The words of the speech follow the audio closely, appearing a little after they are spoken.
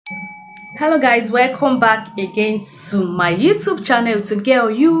Hello guys, welcome back again to my YouTube channel, to Girl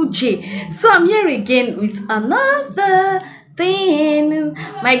UJ. So I'm here again with another thing.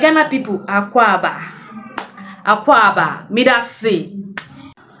 My Ghana people, Akwaba, Midasi.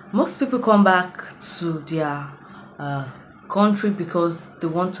 Most people come back to their country because they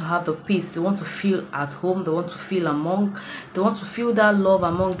want to have the peace, they want to feel at home, they want to feel they want to feel that love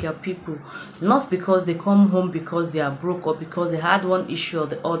among their people, not because they come home because they are broke or because they had one issue or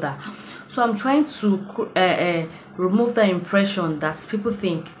the other. So I'm trying to remove the impression that people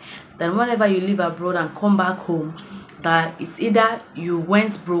think that whenever you live abroad and come back home, that it's either you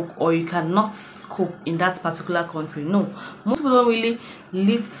went broke or you cannot cope in that particular country. No, most people don't really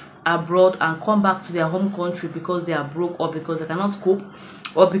live abroad and come back to their home country because they are broke or because they cannot cope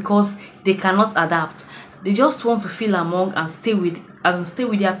or because they cannot adapt. They just want to feel among and stay with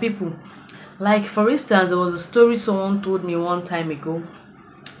their people. Like for instance, there was a story someone told me one time ago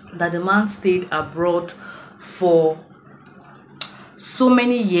that the man stayed abroad for so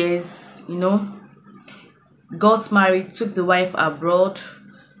many years, got married, took the wife abroad,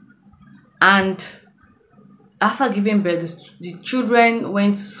 and after giving birth, the children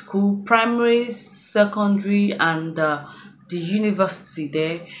went to school, primary, secondary, and the university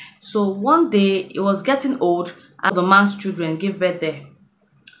there. So one day it was getting old and the man's children gave birth there.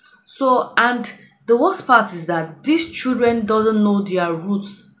 So, and the worst part is that these children doesn't know their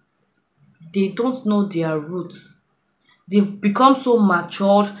roots. They don't know their roots. They've become so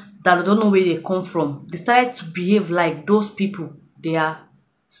matured that they don't know where they come from. They started to behave like those people they are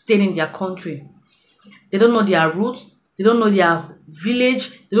staying in their country. They don't know their roots, they don't know their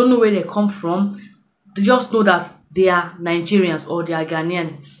village, they don't know where they come from. They just know that they are Nigerians or they are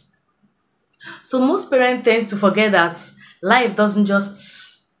Ghanaians. So most parents tend to forget that life doesn't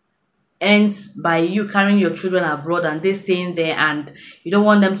just end by you carrying your children abroad and they staying there, and you don't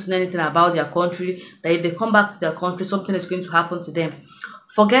want them to know anything about their country, that if they come back to their country something is going to happen to them,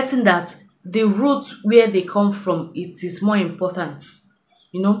 forgetting that the root where they come from, it is more important.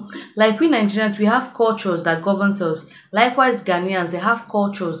 Like we Nigerians, we have cultures that governs us. Likewise, Ghanaians, they have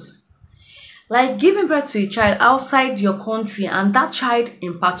cultures. Like giving birth to a child outside your country, and that child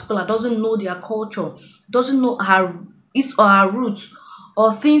in particular doesn't know their culture, doesn't know his or her roots,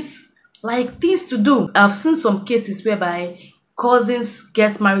 or things to do. I've seen some cases whereby cousins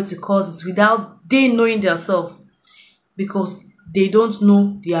get married to cousins without they knowing themselves, because they don't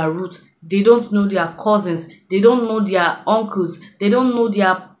know their roots, they don't know their cousins, they don't know their uncles, they don't know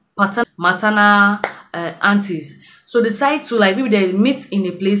their maternal aunties. So decide to, like, maybe they meet in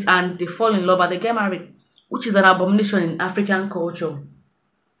a place and they fall in love and they get married, which is an abomination in African culture.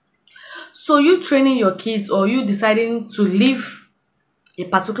 So you training your kids, or you deciding to leave a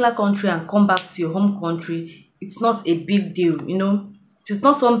particular country and come back to your home country, it's not a big deal. It is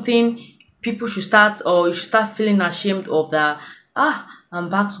not something people should start, or you should start feeling ashamed of, that I'm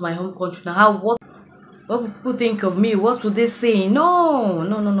back to my home country now. What will people think of me? What would they say? No,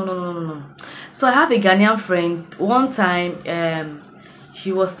 no, no, no, no, no, no. So I have a Ghanaian friend. One time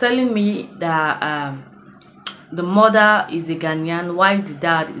she was telling me that the mother is a Ghanaian while the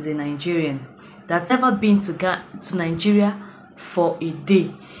dad is a Nigerian, that's never been to Nigeria for a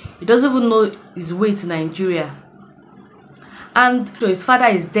day. He doesn't even know his way to Nigeria, and so his father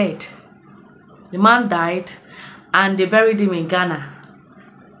is dead. The man died and they buried him in Ghana.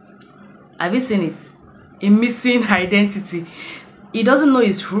 Have you seen it? A missing identity. He doesn't know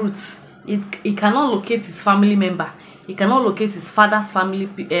his roots. He cannot locate his family member. He cannot locate his father's family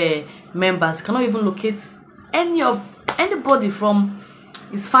members. He cannot even locate anybody from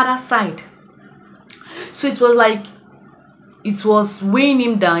his father's side. So it was like, it was weighing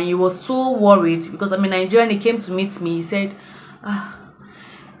him down. He was so worried because I'm a Nigerian. He came to meet me. He said,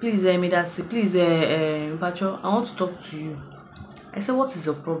 please, Midasi, please, Mpacho, I want to talk to you. I said, what is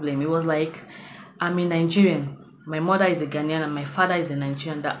your problem? He was like, I'm a Nigerian. My mother is a Ghanaian and my father is a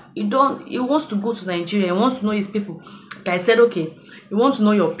Nigerian. That he wants to go to Nigeria. He wants to know his people. I said, okay, you want to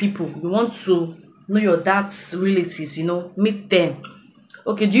know your people. You want to know your dad's relatives, meet them.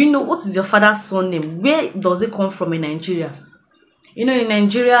 Okay, do you know what is your father's surname? Where does it come from in Nigeria? In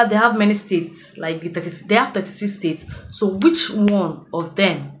Nigeria, they have many states. Like they have 36 states. So which one of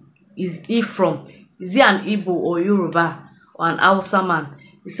them is he from? Is he an Igbo or Yoruba or an Hausa man?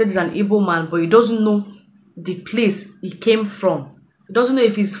 He said he's an Igbo man, but he doesn't know the place he came from. He doesn't know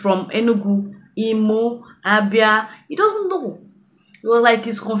if he's from Enugu, Imo, Abia. He doesn't know. He was like,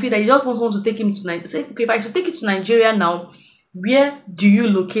 he's confused. He just wants to take him to Nigeria. He said, okay, if I should take you to Nigeria now, where do you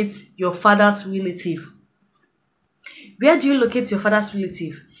locate your father's relative? Where do you locate your father's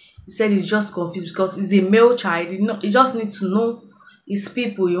relative? He said he's just confused because he's a male child. He just needs to know his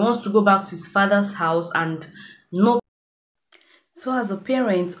people. He wants to go back to his father's house and no. So as a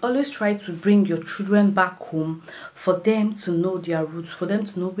parent, always try to bring your children back home for them to know their roots, for them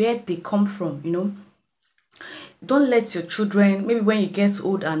to know where they come from, you know. Don't let your children, maybe when you get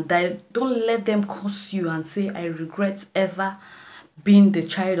old and die, don't let them curse you and say, I regret ever being the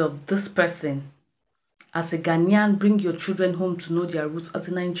child of this person. As a Ghanaian, bring your children home to know their roots. As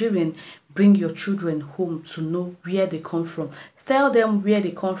a Nigerian, bring your children home to know where they come from. Tell them where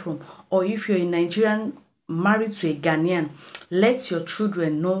they come from. Or if you're a Nigerian married to a Ghanaian, let your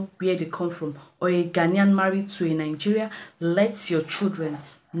children know where they come from. Or a Ghanaian married to a Nigerian, let your children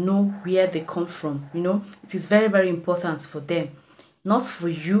know where they come from. You know, it is very, very important for them. Not for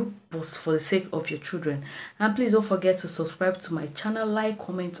you, but for the sake of your children. And please don't forget to subscribe to my channel, like,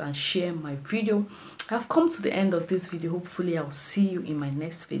 comment, and share my video. I've come to the end of this video. Hopefully, I'll see you in my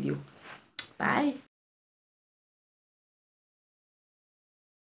next video. Bye.